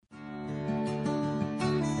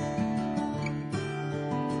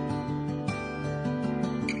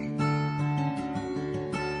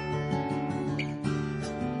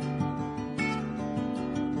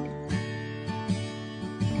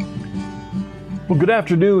Well, good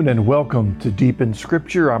afternoon and welcome to Deep in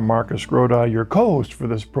Scripture. I'm Marcus Grodi, your co-host for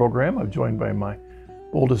this program. I'm joined by my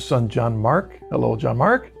oldest son, John Mark. Hello, John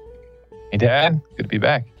Mark. Hey, Dad. Good to be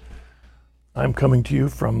back. I'm coming to you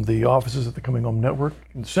from the offices of the Coming Home Network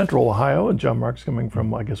in Central Ohio, and John Mark's coming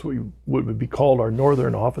from, I guess, what would be called our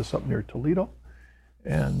northern office up near Toledo.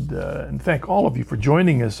 And thank all of you for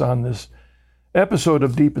joining us on this episode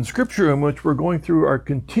of Deep in Scripture, in which we're going through our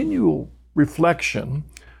continual reflection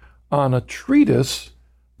on a treatise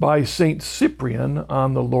by Saint Cyprian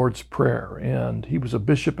on the Lord's Prayer. And he was a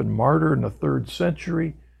bishop and martyr in the 3rd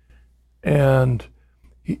century. And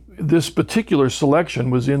this particular selection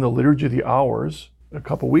was in the Liturgy of the Hours a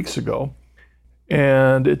couple weeks ago.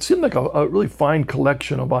 And it seemed like a really fine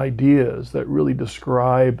collection of ideas that really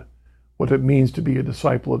describe what it means to be a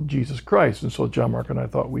disciple of Jesus Christ. And so John Mark and I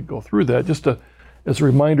thought we'd go through that just as a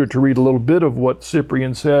reminder to read a little bit of what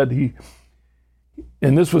Cyprian said.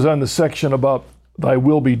 And this was on the section about thy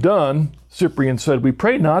will be done. Cyprian said, "We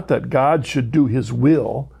pray not that God should do his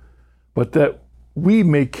will, but that we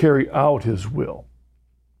may carry out his will,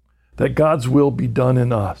 that God's will be done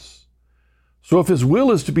in us. So if his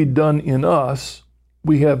will is to be done in us,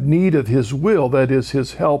 we have need of his will, that is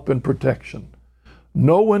his help and protection.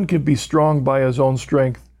 No one can be strong by his own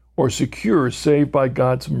strength or secure save by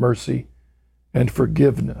God's mercy and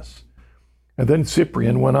forgiveness." And then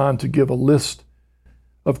Cyprian went on to give a list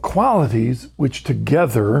of qualities which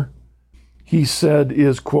together, he said,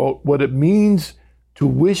 is, quote, what it means to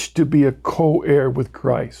wish to be a co-heir with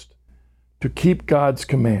Christ, to keep God's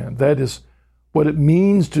command. That is what it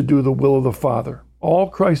means to do the will of the Father.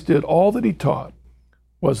 All Christ did, all that he taught,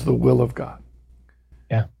 was the will of God.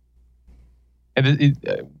 Yeah. And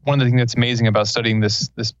one of the things that's amazing about studying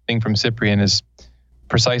this thing from Cyprian is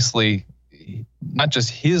precisely not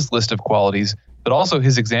just his list of qualities, but also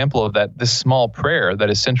his example of that, this small prayer that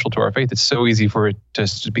is central to our faith. It's so easy for it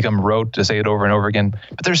to become rote, to say it over and over again,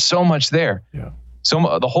 but there's so much there. Yeah.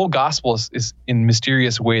 So the whole gospel is in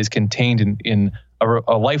mysterious ways contained in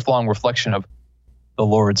a lifelong reflection of the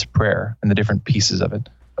Lord's Prayer and the different pieces of it.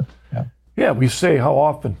 Yeah, we say how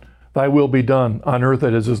often, thy will be done on earth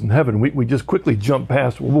as it is in heaven. We just quickly jump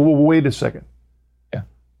past, wait a second. Yeah.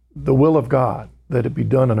 The will of God, that it be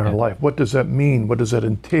done in our life. What does that mean? What does that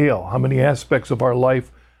entail? How many aspects of our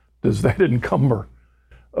life does that encumber,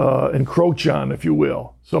 encroach on, if you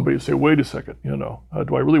will? Somebody say, wait a second, do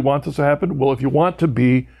I really want this to happen? Well, if you want to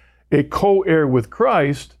be a co-heir with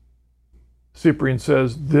Christ, Cyprian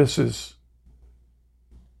says, this is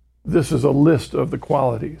a list of the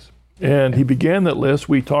qualities. And he began that list.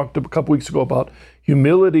 We talked a couple weeks ago about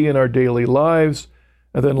humility in our daily lives,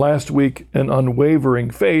 and then last week, an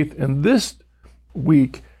unwavering faith. And this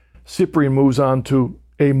week, Cyprian moves on to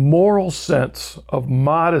a moral sense of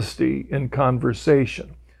modesty in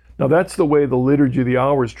conversation. Now, that's the way the Liturgy of the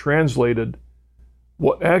Hours translated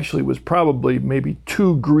what actually was probably maybe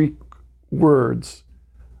 2 Greek words.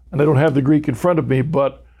 And I don't have the Greek in front of me,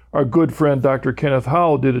 but our good friend Dr. Kenneth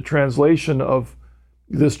Howell did a translation of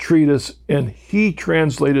this treatise, and he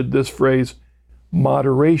translated this phrase,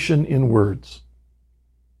 moderation in words.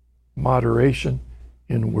 Moderation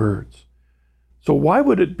in words. So why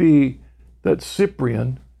would it be that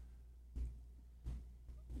Cyprian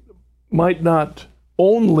might not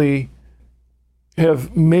only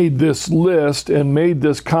have made this list and made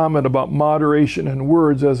this comment about moderation in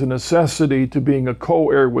words as a necessity to being a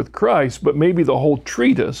co-heir with Christ, but maybe the whole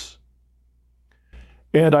treatise?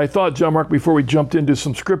 And I thought, John Mark, before we jumped into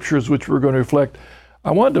some scriptures which we're going to reflect, I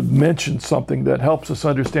wanted to mention something that helps us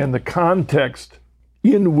understand the context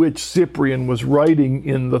in which Cyprian was writing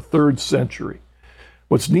in the 3rd century.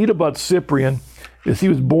 What's neat about Cyprian is he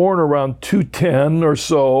was born around 210 or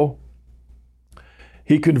so.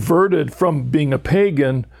 He converted from being a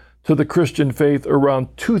pagan to the Christian faith around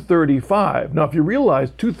 235. Now, if you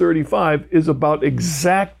realize 235 is about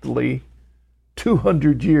exactly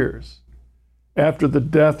 200 years after the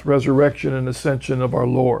death, resurrection, and ascension of our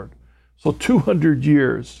Lord. So 200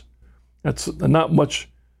 years, that's not much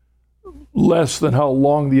less than how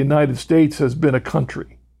long the United States has been a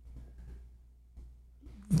country.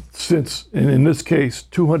 Since, and in this case,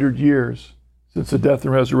 200 years since the death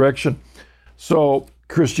and resurrection. So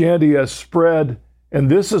Christianity has spread, and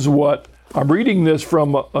this is what, I'm reading this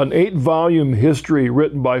from an 8-volume history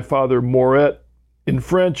written by Father Moret in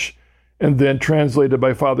French, and then translated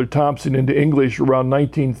by Father Thompson into English around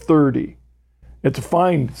 1930. It's a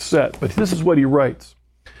fine set, but this is what he writes.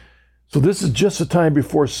 So this is just the time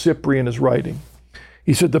before Cyprian is writing.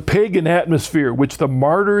 He said, the pagan atmosphere, which the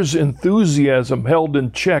martyr's enthusiasm held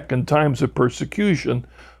in check in times of persecution,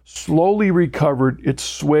 slowly recovered its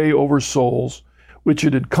sway over souls which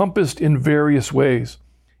it encompassed in various ways,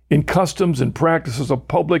 in customs and practices of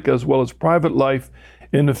public as well as private life,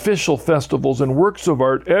 in official festivals and works of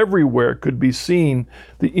art. Everywhere could be seen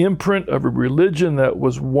the imprint of a religion that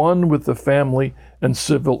was one with the family and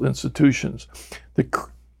civil institutions.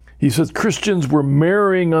 He says Christians were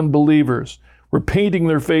marrying unbelievers, were painting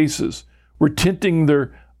their faces, were tinting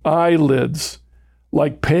their eyelids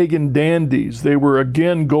like pagan dandies. They were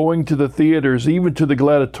again going to the theaters, even to the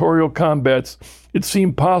gladiatorial combats. It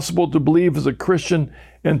seemed possible to believe as a Christian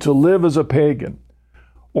and to live as a pagan.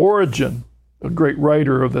 Origen, a great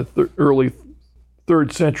writer of the early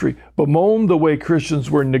 3rd century, bemoaned the way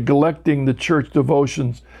Christians were neglecting the church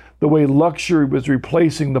devotions, the way luxury was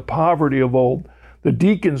replacing the poverty of old, the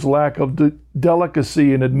deacons' lack of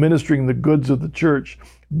delicacy in administering the goods of the church.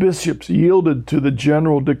 Bishops yielded to the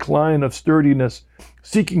general decline of sturdiness,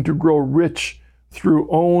 seeking to grow rich through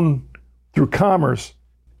commerce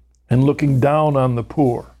and looking down on the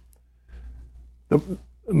poor.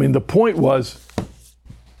 The point was,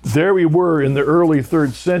 there we were in the early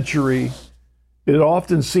 3rd century. It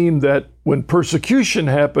often seemed that when persecution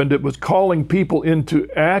happened, it was calling people into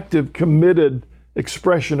active, committed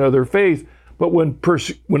expression of their faith. But when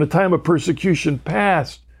a time of persecution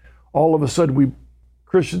passed, all of a sudden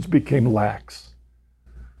Christians became lax.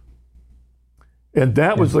 And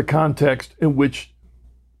that was the context in which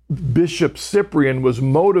Bishop Cyprian was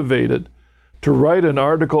motivated to write an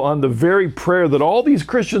article on the very prayer that all these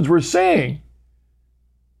Christians were saying,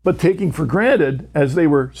 but taking for granted as they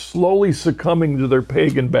were slowly succumbing to their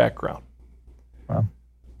pagan background. Wow.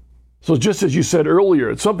 So just as you said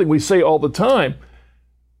earlier, it's something we say all the time.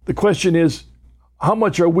 The question is, how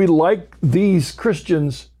much are we like these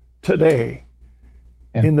Christians today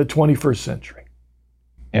in the 21st century?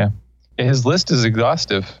 Yeah. His list is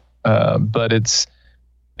exhaustive, but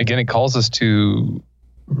it calls us to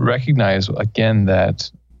recognize again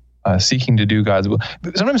that seeking to do God's will.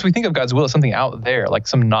 Sometimes we think of God's will as something out there, like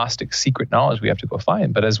some Gnostic secret knowledge we have to go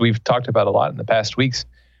find. But as we've talked about a lot in the past weeks,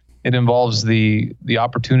 it involves the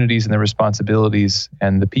opportunities and the responsibilities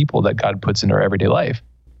and the people that God puts into our everyday life.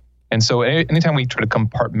 And so anytime we try to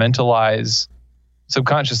compartmentalize,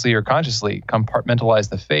 subconsciously or consciously compartmentalize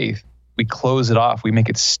the faith, we close it off, we make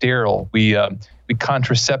it sterile, we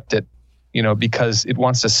contracept it, because it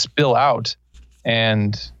wants to spill out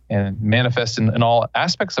and manifest in all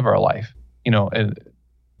aspects of our life.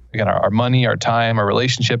 Again, our money, our time, our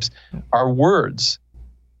relationships, our words.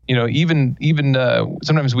 Even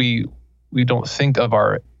sometimes we don't think of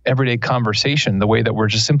our everyday conversation, the way that we're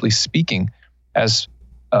just simply speaking, as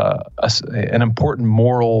an important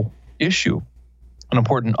moral issue, an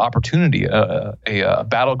important opportunity, a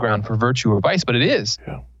battleground for virtue or vice, but it is.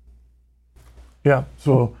 Yeah.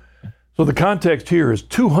 So the context here is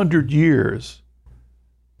 200 years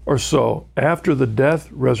or so after the death,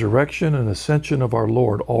 resurrection, and ascension of our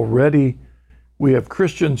Lord. Already we have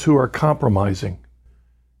Christians who are compromising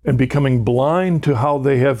and becoming blind to how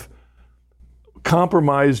they have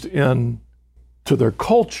compromised to their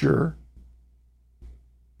culture,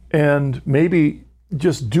 and maybe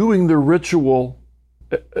just doing the ritual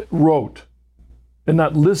rote and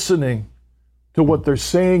not listening to what they're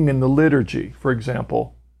saying in the liturgy, for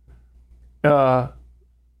example, not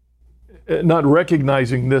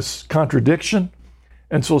recognizing this contradiction.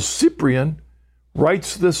 And so Cyprian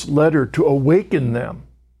writes this letter to awaken them.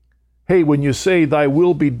 Hey, when you say thy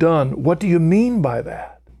will be done, what do you mean by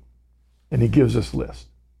that? And he gives this list.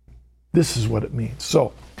 This is what it means.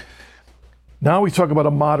 So now we talk about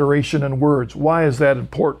a moderation in words. Why is that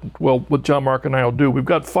important? Well, what John Mark and I will do, we've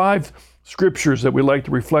got 5 scriptures that we like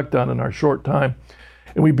to reflect on in our short time.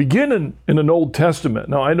 And we begin in an Old Testament.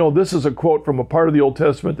 Now, I know this is a quote from a part of the Old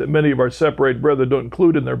Testament that many of our separated brethren don't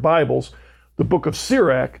include in their Bibles, the book of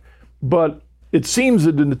Sirach, but it seems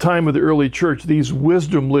that in the time of the early church, these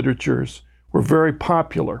wisdom literatures were very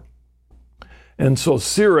popular. And so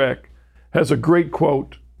Sirach has a great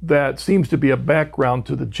quote that seems to be a background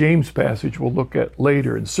to the James passage we'll look at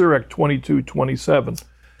later. In Sirach 22:27,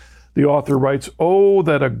 the author writes, "Oh,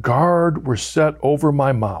 that a guard were set over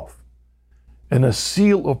my mouth, and a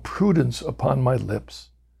seal of prudence upon my lips,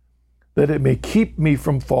 that it may keep me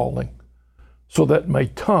from falling, so that my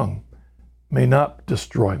tongue may not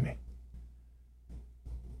destroy me."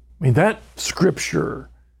 I mean, that scripture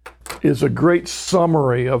is a great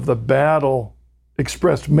summary of the battle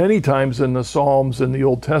expressed many times in the Psalms in the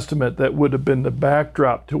Old Testament that would have been the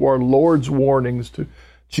backdrop to our Lord's warnings, to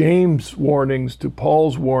James' warnings, to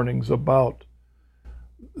Paul's warnings about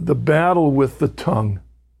the battle with the tongue,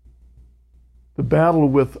 the battle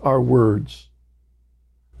with our words.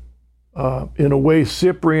 In a way,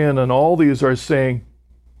 Cyprian and all these are saying,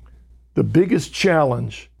 the biggest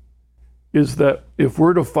challenge is that if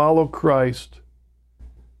we're to follow Christ,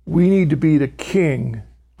 we need to be the king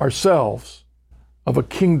ourselves of a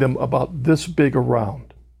kingdom about this big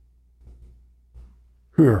around.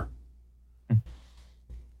 Here.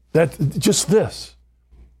 That's just this.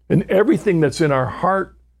 And everything that's in our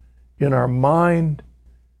heart, in our mind,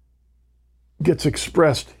 gets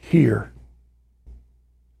expressed here.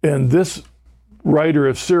 And this writer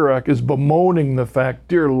of Sirach is bemoaning the fact,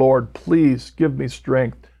 dear Lord, please give me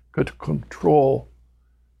strength to control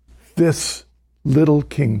this little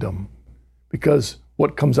kingdom, because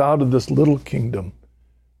what comes out of this little kingdom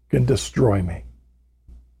can destroy me.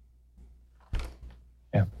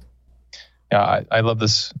 Yeah, I love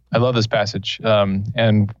this. I love this passage,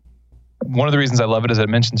 and one of the reasons I love it is it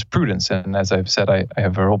mentions prudence. And as I've said, I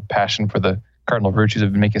have a real passion for the cardinal virtues.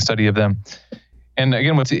 I've been making a study of them. And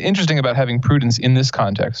again, what's interesting about having prudence in this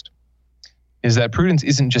context is that prudence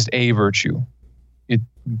isn't just a virtue.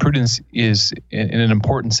 Prudence is, in an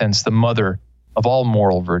important sense, the mother of all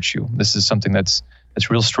moral virtue. This is something that's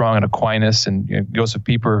real strong in Aquinas, and Joseph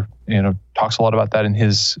Pieper, talks a lot about that in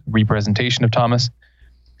his representation of Thomas.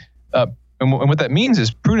 And what that means is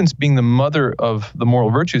prudence being the mother of the moral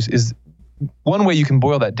virtues is one way you can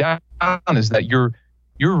boil that down is that your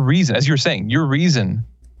reason, as you're saying, your reason,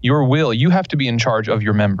 your will, you have to be in charge of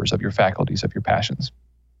your members, of your faculties, of your passions.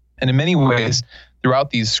 And in many ways, throughout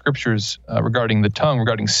these scriptures regarding the tongue,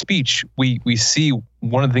 regarding speech, we see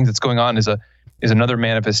one of the things that's going on is another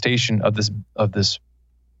manifestation of this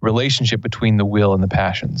relationship between the will and the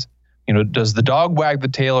passions. Does the dog wag the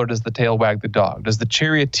tail, or does the tail wag the dog? Does the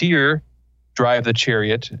charioteer drive the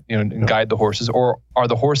chariot, and guide the horses, or are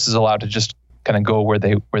the horses allowed to just kind of go where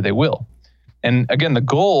they will? And again, the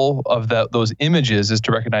goal of those images is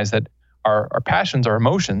to recognize that our passions, our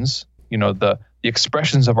emotions, the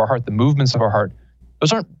expressions of our heart, the movements of our heart,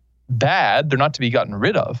 those aren't bad. They're not to be gotten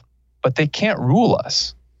rid of, but they can't rule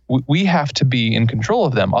us. We have to be in control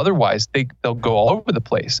of them. Otherwise, they'll go all over the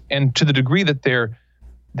place. And to the degree that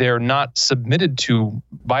they're not submitted to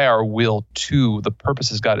by our will to the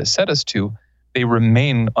purposes God has set us to, they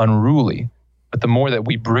remain unruly. But the more that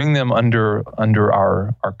we bring them under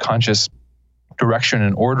our conscious direction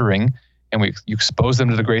and ordering, and we expose them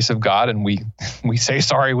to the grace of God, and we say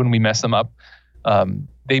sorry when we mess them up,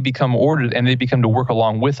 they become ordered, and they become to work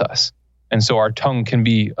along with us. And so our tongue can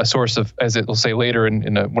be a source of, as it will say later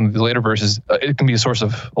in one of the later verses, it can be a source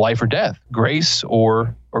of life or death, grace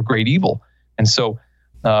or great evil. And so,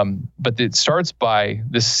 but it starts by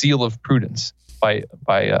this seal of prudence, by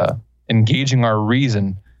engaging our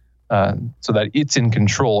reason so that it's in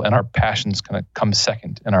control, and our passions kind of come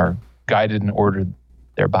second and are guided and ordered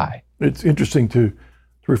thereby. It's interesting to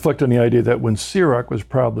reflect on the idea that when Sirach was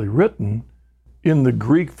probably written, in the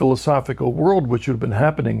Greek philosophical world, which would have been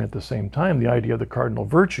happening at the same time, the idea of the cardinal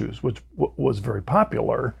virtues, which was very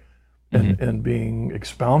popular and being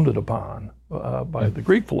expounded upon by the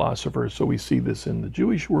Greek philosophers. So we see this in the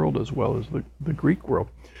Jewish world as well as the Greek world.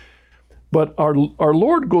 But our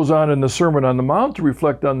Lord goes on in the Sermon on the Mount to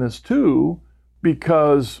reflect on this too,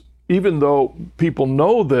 because even though people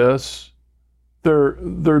know this, they're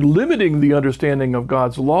limiting the understanding of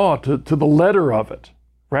God's law to the letter of it,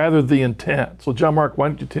 rather the intent. So John Mark, why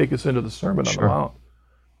don't you take us into the Sermon on the Mount?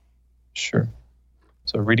 Sure.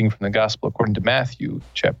 So reading from the Gospel according to Matthew,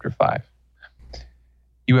 chapter 5.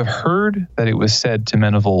 You have heard that it was said to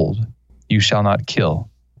men of old, you shall not kill,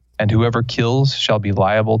 and whoever kills shall be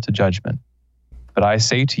liable to judgment. But I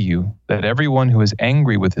say to you that everyone who is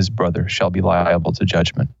angry with his brother shall be liable to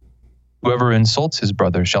judgment. Whoever insults his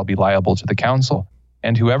brother shall be liable to the council,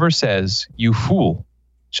 and whoever says, you fool,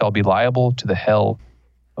 shall be liable to the hell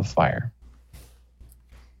of fire.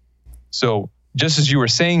 So just as you were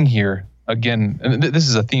saying here, again, and this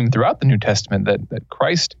is a theme throughout the New Testament, that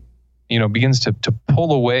Christ, begins to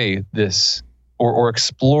pull away this or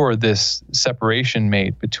explore this separation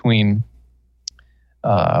made between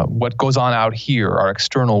what goes on out here, our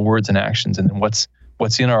external words and actions, and then what's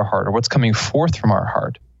in our heart, or what's coming forth from our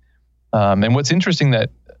heart. And what's interesting that,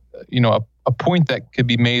 a point that could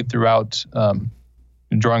be made throughout,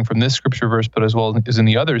 drawing from this scripture verse, but as well as in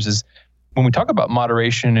the others, is when we talk about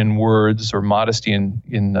moderation in words or modesty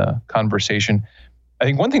in conversation, I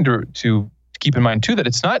think one thing to keep in mind too, that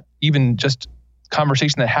it's not even just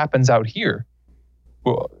conversation that happens out here.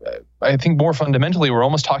 Well, I think more fundamentally, we're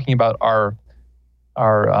almost talking about our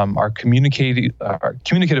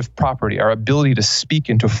communicative property, our ability to speak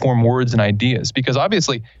and to form words and ideas. Because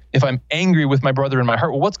obviously, if I'm angry with my brother in my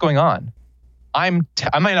heart, well, what's going on? I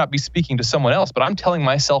might not be speaking to someone else, but I'm telling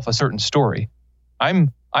myself a certain story.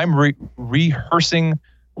 I'm rehearsing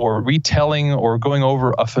or retelling or going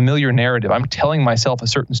over a familiar narrative. I'm telling myself a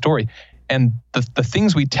certain story. And the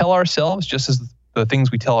things we tell ourselves, just as the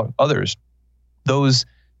things we tell others, those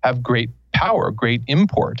have great power, great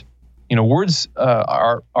import. Words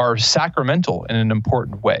are sacramental in an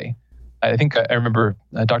important way. I think I remember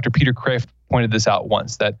Dr. Peter Kreeft pointed this out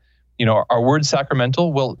once, that, are words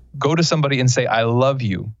sacramental? Well, go to somebody and say, I love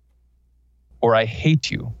you, or I hate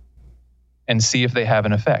you, and see if they have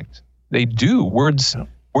an effect. They do. Words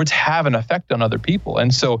have an effect on other people.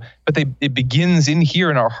 And so, but it begins in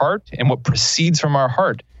here in our heart, and what proceeds from our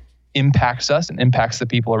heart impacts us and impacts the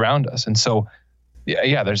people around us. And so, we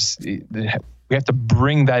have to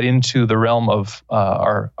bring that into the realm of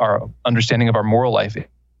our understanding of our moral life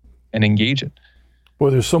and engage it. Well,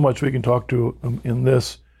 there's so much we can talk to in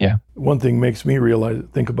this. Yeah. One thing makes me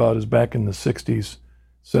think about is back in the 60s,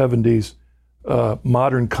 70s,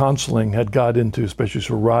 modern counseling had got into, especially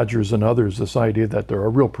for Rogers and others, this idea that there are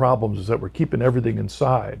real problems is that we're keeping everything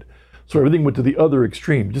inside. So everything went to the other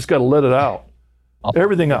extreme. You just got to let it out.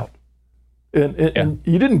 Everything out. And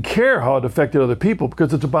you didn't care how it affected other people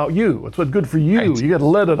because it's about you. It's what's good for you. Right. You got to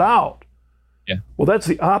let it out. Yeah. Well, that's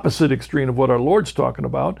the opposite extreme of what our Lord's talking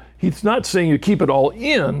about. He's not saying you keep it all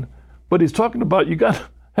in, but he's talking about you got to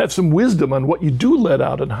have some wisdom on what you do let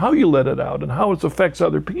out and how you let it out and how it affects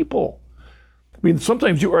other people. I mean,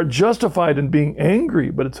 sometimes you are justified in being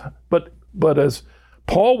angry, but as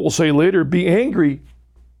Paul will say later, be angry,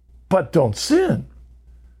 but don't sin.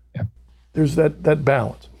 Yeah. There's that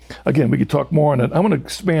balance. Again, we could talk more on it. I'm going to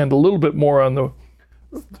expand a little bit more on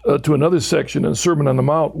to another section in the Sermon on the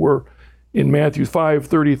Mount, where in Matthew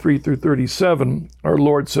 5:33 through 37, our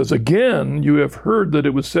Lord says, again, you have heard that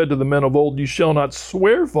it was said to the men of old, you shall not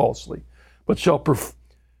swear falsely, but shall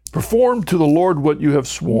perform to the Lord what you have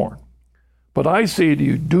sworn. But I say to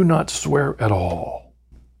you, do not swear at all,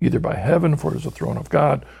 either by heaven, for it is the throne of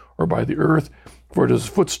God, or by the earth, for it is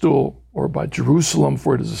a footstool, or by Jerusalem,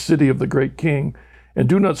 for it is the city of the great King. And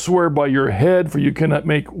do not swear by your head, for you cannot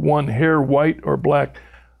make one hair white or black.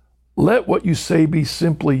 Let what you say be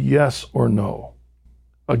simply yes or no.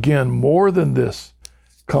 Again, more than this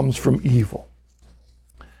comes from evil.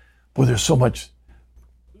 Boy, there's so much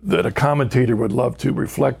that a commentator would love to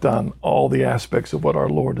reflect on all the aspects of what our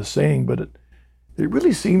Lord is saying, but it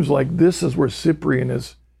really seems like this is where Cyprian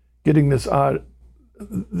is getting this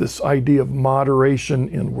idea of moderation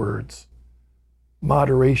in words.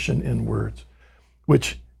 Moderation in words,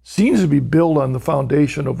 which seems to be built on the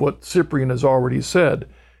foundation of what Cyprian has already said.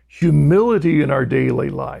 Humility in our daily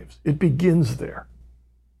lives. It begins there.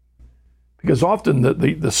 Because often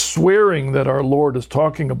the swearing that our Lord is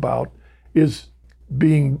talking about is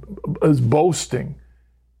boasting,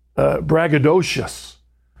 braggadocious,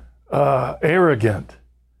 arrogant.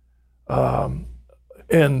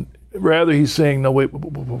 And rather he's saying, no, wait. I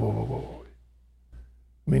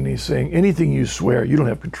mean, he's saying anything you swear, you don't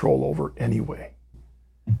have control over anyway.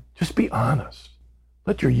 Just be honest.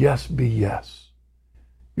 Let your yes be yes.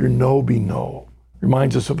 Your no be no.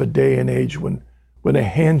 Reminds us of a day and age when a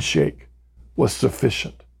handshake was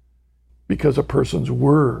sufficient because a person's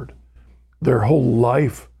word, their whole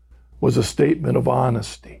life was a statement of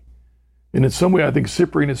honesty. And in some way, I think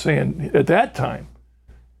Cyprian is saying at that time,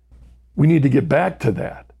 we need to get back to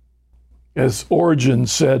that. As Origen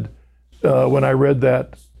said, when I read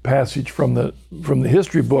that passage from the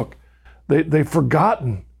history book, they've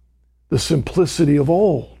forgotten the simplicity of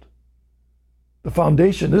old. The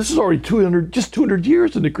foundation. This is already 200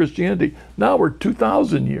 years into Christianity. Now we're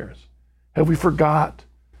 2,000 years. Have we forgot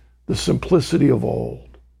the simplicity of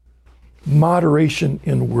old? Moderation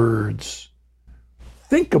in words.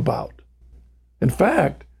 Think about. In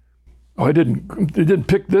fact, I didn't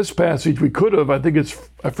pick this passage. We could have. I think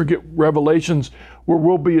I forget, Revelations, where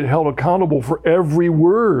we'll be held accountable for every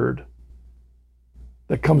word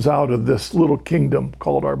that comes out of this little kingdom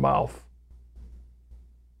called our mouth.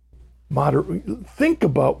 Think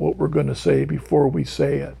about what we're going to say before we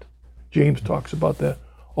say it. James talks about that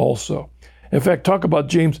also. In fact, talk about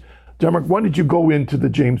James. John Mark, why did you go into the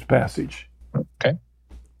James passage? Okay.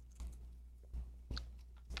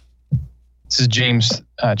 This is James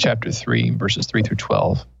chapter 3, verses 3 through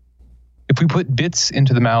 12. If we put bits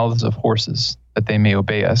into the mouths of horses that they may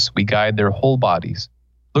obey us, we guide their whole bodies.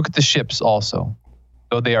 Look at the ships also.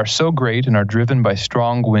 Though they are so great and are driven by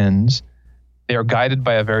strong winds, they are guided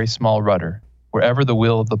by a very small rudder, wherever the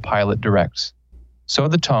will of the pilot directs. So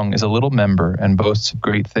the tongue is a little member and boasts of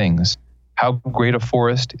great things. How great a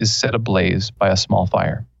forest is set ablaze by a small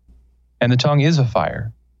fire. And the tongue is a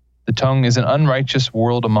fire. The tongue is an unrighteous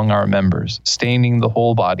world among our members, staining the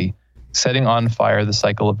whole body, setting on fire the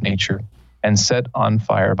cycle of nature, and set on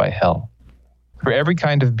fire by hell. For every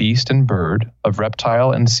kind of beast and bird, of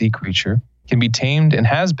reptile and sea creature, can be tamed and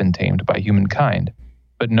has been tamed by humankind,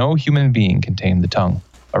 but no human being can tame the tongue,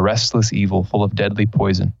 a restless evil full of deadly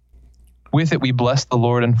poison. With it we bless the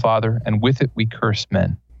Lord and Father, and with it we curse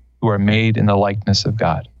men, who are made in the likeness of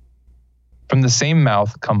God. From the same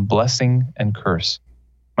mouth come blessing and curse.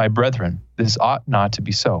 My brethren, this ought not to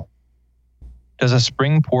be so. Does a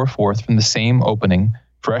spring pour forth from the same opening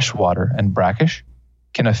fresh water and brackish?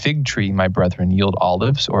 Can a fig tree, my brethren, yield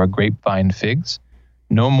olives, or a grapevine figs?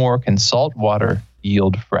 No more can salt water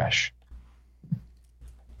yield fresh.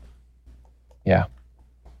 Yeah.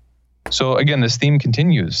 So again, this theme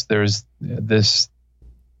continues. There's this,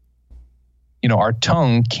 our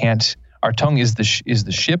tongue is the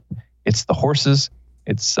ship. It's the horses.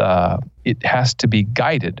 It has to be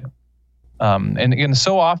guided. And again,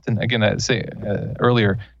 so often, I say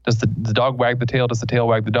earlier, does the dog wag the tail? Does the tail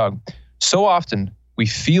wag the dog? So often we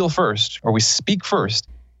feel first, or we speak first,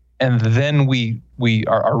 and then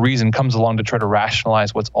our reason comes along to try to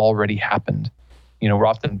rationalize what's already happened. We're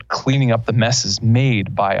often cleaning up the messes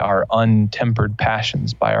made by our untempered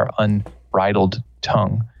passions, by our unbridled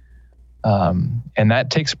tongue. And that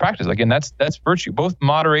takes practice. Again, that's virtue. Both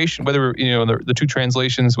moderation, whether, the two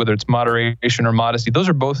translations, whether it's moderation or modesty, those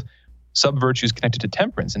are both sub-virtues connected to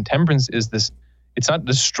temperance. And temperance is this, it's not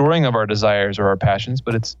destroying of our desires or our passions,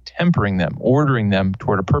 but it's tempering them, ordering them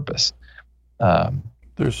toward a purpose.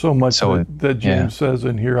 There's so much that James says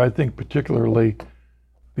in here. I think particularly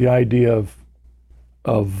the idea of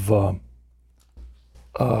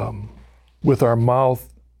with our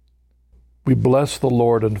mouth, we bless the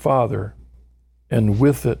Lord and Father, and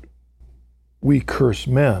with it, we curse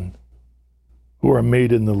men who are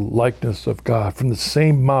made in the likeness of God. From the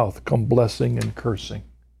same mouth come blessing and cursing.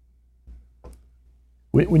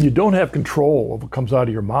 When you don't have control of what comes out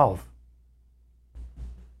of your mouth,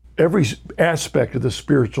 every aspect of the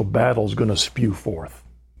spiritual battle is going to spew forth.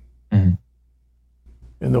 Mm-hmm.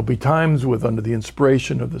 And there'll be times under the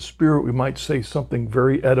inspiration of the Spirit, we might say something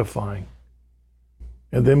very edifying.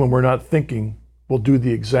 And then when we're not thinking, we'll do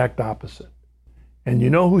the exact opposite. And you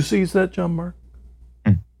know who sees that, John Mark?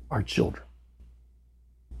 Our children.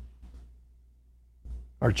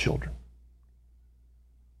 Our children.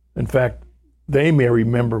 In fact, they may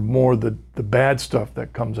remember more the bad stuff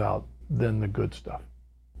that comes out than the good stuff.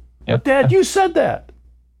 Yep. But Dad, you said that.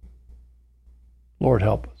 Lord,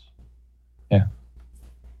 help us. Yeah.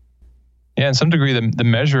 Yeah, in some degree, the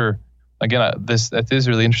measure, again, that is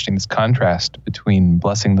really interesting, this contrast between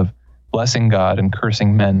blessing God and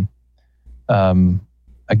cursing men.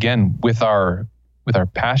 Again, with our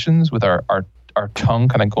passions, with our tongue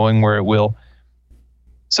kind of going where it will.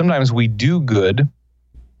 Sometimes we do good,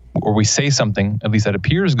 or we say something, at least that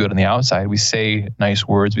appears good on the outside. We say nice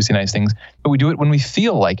words, we say nice things, but we do it when we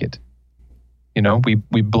feel like it.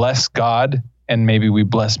 We bless God, and maybe we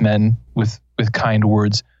bless men with kind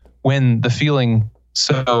words when the feeling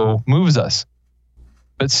so moves us.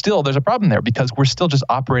 But still, there's a problem there, because we're still just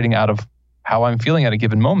operating out of how I'm feeling at a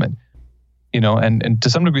given moment. And to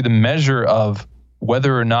some degree, the measure of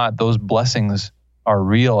whether or not those blessings are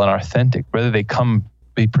real and authentic, whether they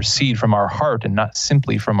proceed from our heart and not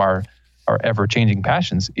simply from our ever-changing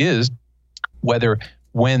passions, is whether,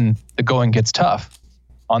 when the going gets tough,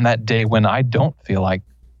 on that day when I don't feel like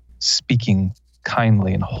speaking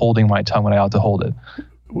kindly and holding my tongue when I ought to hold it.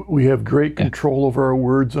 We have great control over our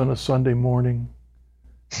words on a Sunday morning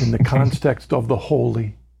in the context of the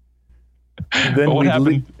holy. And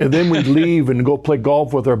then we'd leave and go play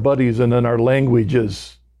golf with our buddies, and then our language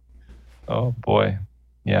is... Oh, boy.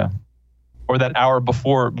 Yeah. Or that hour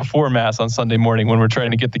before Mass on Sunday morning when we're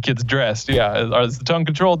trying to get the kids dressed. Yeah. Is the tongue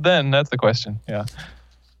controlled then? That's the question. Yeah.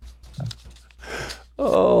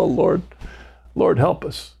 Oh, Lord, help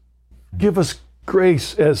us. Give us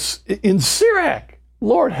grace as in Sirach.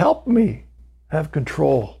 Lord, help me have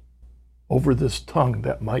control over this tongue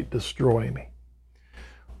that might destroy me.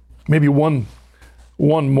 Maybe one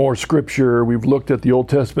more scripture. We've looked at the Old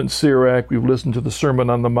Testament Sirach. We've listened to the Sermon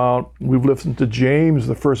on the Mount. We've listened to James,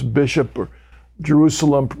 the first bishop of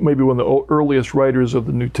Jerusalem, maybe one of the earliest writers of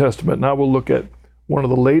the New Testament. Now we'll look at one of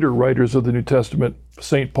the later writers of the New Testament,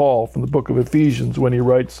 St. Paul, from the book of Ephesians, when he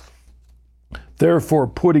writes, "Therefore,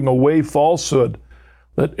 putting away falsehood,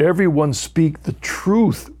 let everyone speak the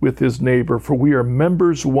truth with his neighbor, for we are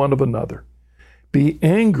members one of another. Be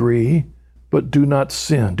angry, but do not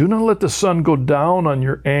sin. Do not let the sun go down on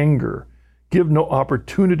your anger. Give no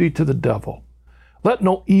opportunity to the devil. Let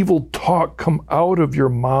no evil talk come out of your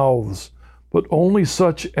mouths, but only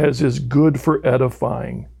such as is good for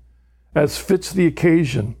edifying, as fits the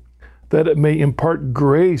occasion, that it may impart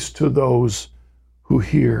grace to those who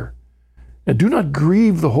hear. And do not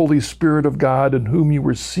grieve the Holy Spirit of God, in whom you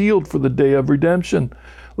were sealed for the day of redemption.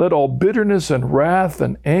 Let all bitterness and wrath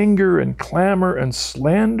and anger and clamor and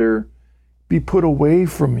slander be put away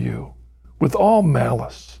from you with all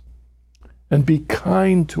malice. And be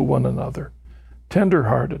kind to one another,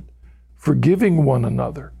 tender-hearted, forgiving one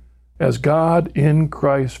another, as God in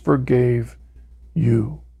Christ forgave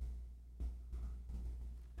you.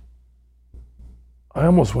 I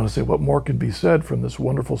almost want to say, what more can be said from this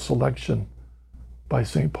wonderful selection by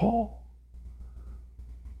St. Paul?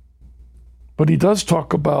 But he does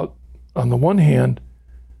talk about, on the one hand,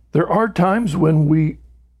 there are times when we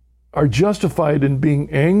are justified in being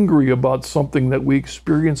angry about something that we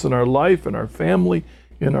experience in our life, in our family,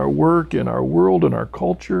 in our work, in our world, in our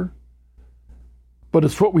culture. But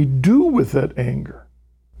it's what we do with that anger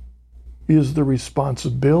is the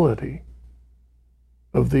responsibility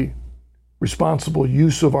of the responsible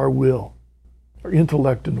use of our will, our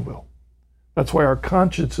intellect and will. That's why our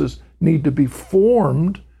consciences need to be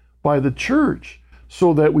formed by the church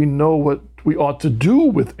so that we know what we ought to do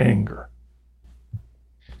with anger.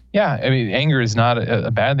 Yeah, I mean, anger is not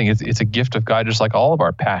a bad thing. It's a gift of God, just like all of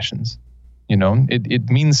our passions. You know, it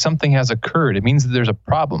means something has occurred. It means that there's a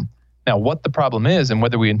problem. Now, what the problem is and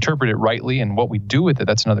whether we interpret it rightly and what we do with it,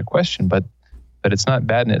 that's another question. But it's not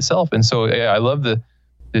bad in itself. And so I love the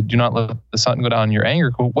do not let the sun go down in your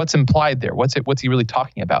anger. What's implied there? What's he really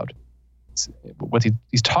talking about? What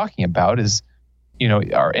he's talking about is, you know,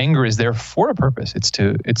 our anger is there for a purpose. It's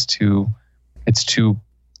to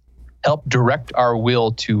help direct our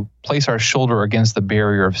will to place our shoulder against the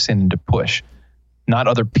barrier of sin and to push, not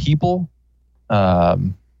other people,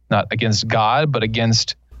 not against God, but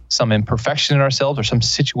against some imperfection in ourselves or some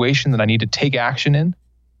situation that I need to take action in.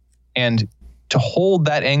 And to hold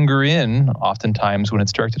that anger in, oftentimes when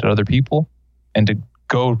it's directed at other people, and to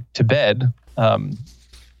go to bed, I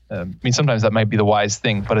mean, sometimes that might be the wise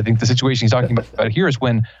thing, but I think the situation he's talking about here is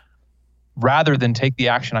when, rather than take the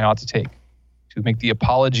action I ought to take, to make the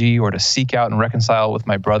apology or to seek out and reconcile with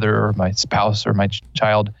my brother or my spouse or my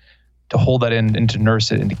child, to hold that in and to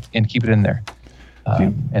nurse it and keep it in there.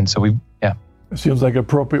 And so it seems like an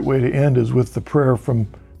appropriate way to end is with the prayer from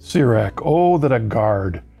Sirach. Oh, that a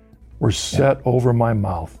guard were set over my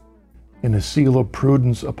mouth, and a seal of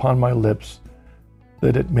prudence upon my lips,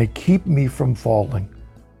 that it may keep me from falling,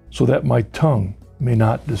 so that my tongue may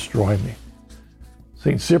not destroy me.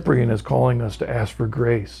 St. Cyprian is calling us to ask for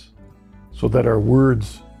grace, so that our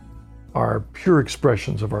words are pure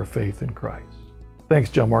expressions of our faith in Christ. Thanks,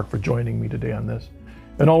 John Mark, for joining me today on this.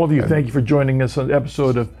 And all of you, thank you for joining us on an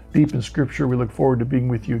episode of Deep in Scripture. We look forward to being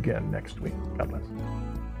with you again next week. God bless.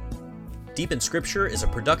 Deep in Scripture is a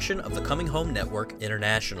production of the Coming Home Network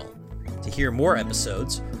International. To hear more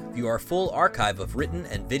episodes, view our full archive of written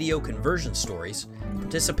and video conversion stories,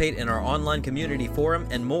 participate in our online community forum,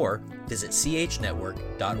 and more, visit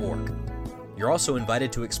chnetwork.org. You're also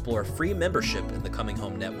invited to explore free membership in the Coming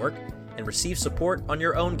Home Network and receive support on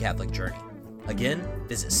your own Catholic journey. Again,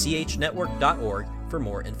 visit chnetwork.org for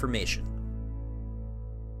more information.